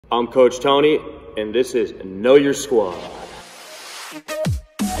I'm Coach Tony, and this is Know Your Squad.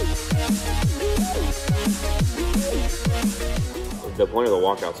 The point of the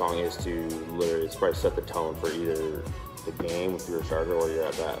walkout song is to literally, it's probably set the tone for either the game if you're a starter or you're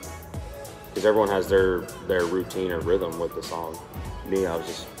at bat. Because everyone has their routine or rhythm with the song. Me, I was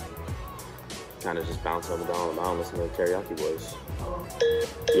just kind of just bouncing up and down on the mound listening to the Karaoke Boys.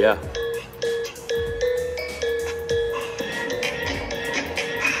 Yeah.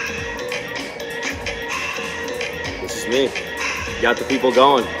 This is me. Got the people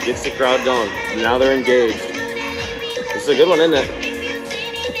going. Gets the crowd going. Now they're engaged. This is a good one, isn't it?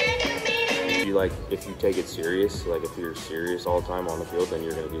 If you take it serious, like if you're serious all the time on the field, then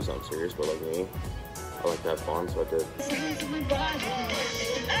you're gonna do something serious. But like me, I like to have fun, so I did.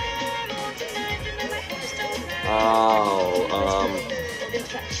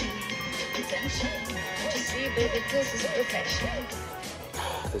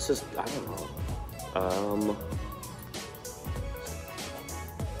 This is, I don't know.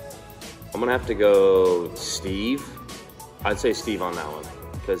 I'm gonna have to go Steve. I'd say Steve on that one,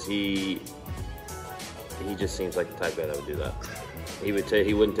 because he just seems like the type of guy that would do that. He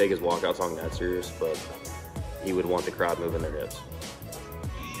wouldn't take his walkout song that serious, but he would want the crowd moving their hips.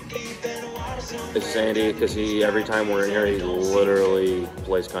 It's Sandy, because every time we're in here, he literally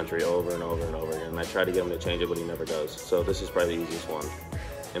plays country over and over and over again. And I try to get him to change it, but he never does. So this is probably the easiest one.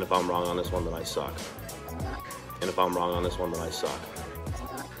 And if I'm wrong on this one, then I suck. And if I'm wrong on this one, then I suck.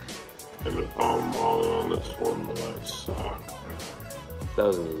 And if I'm wrong on this one, then I suck. That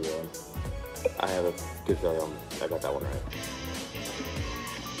was an easy one. I have a good feeling I got that one right.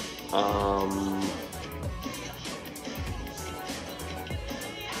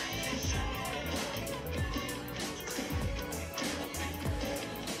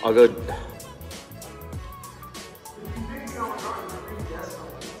 I'll go.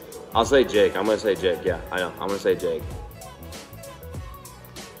 I'll say Jake. I'm gonna say Jake. Yeah, I know. I'm gonna say Jake.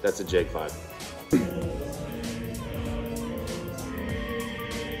 That's a Jake 5.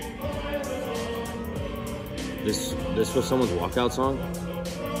 This was someone's walkout song?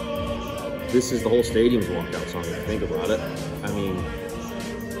 This is the whole stadium's walkout song, if you think about it. I mean,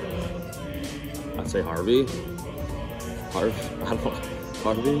 I'd say Harvey. I don't know.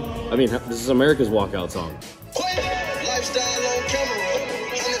 Harvey? I mean, this is America's walkout song.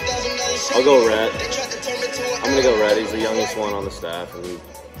 I'll go Red. I'm gonna go Red. He's the youngest one on the staff, and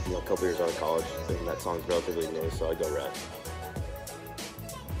a couple years out of college, and that song's relatively new, so I'd go Red.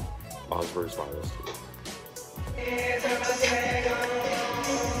 Osborne's finest.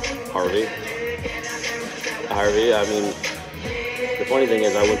 Harvey, I mean, the funny thing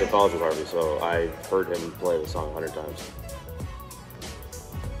is I went to college with Harvey, so I heard him play the song 100 times.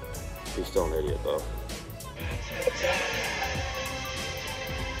 He's still an idiot, though.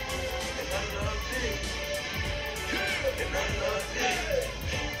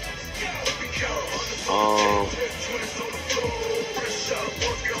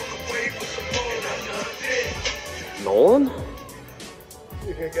 Nolan?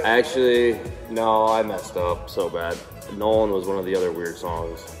 Actually, no, I messed up so bad. Nolan was one of the other weird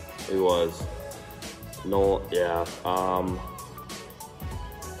songs. It was. Nolan, yeah.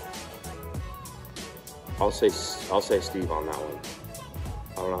 I'll say Steve on that one.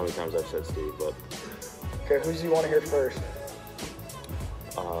 I don't know how many times I've said Steve, but. Okay, who do you want to hear first?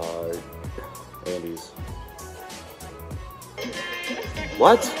 Andy's.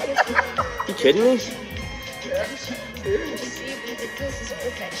 What? You kidding me?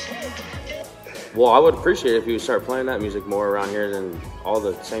 Well, I would appreciate it if you would start playing that music more around here than all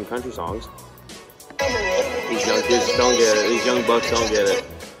the same country songs. These young kids don't get it. These young bucks don't get it.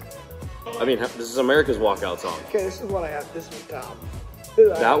 I mean, this is America's walkout song. Okay, this is what I have. This was Tom.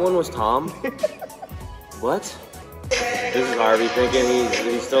 That one was Tom? What? This is Harvey thinking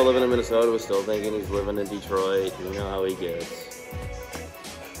he's still living in Minnesota, but still thinking he's living in Detroit. You know how he gets.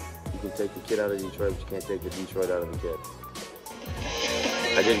 You can take the kid out of Detroit, but you can't take the Detroit out of the kid.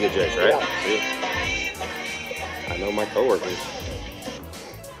 I did get Jake's, right? Yeah. See? I know my coworkers.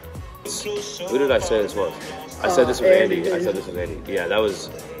 Who did I say this was? I said this was Andy. I said this was Andy. Yeah, that was.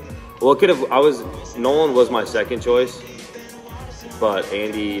 Well, it could have. Nolan was my second choice, but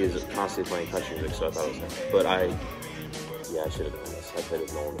Andy is constantly playing country music, so I thought it was him. But I should have done this. I played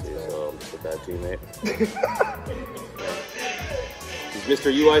with Nolan too, so I'm just a bad teammate. He's Mr.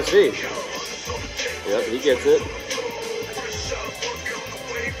 UIC. Yep, he gets it.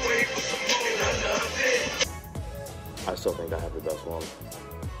 I still think I have the best one.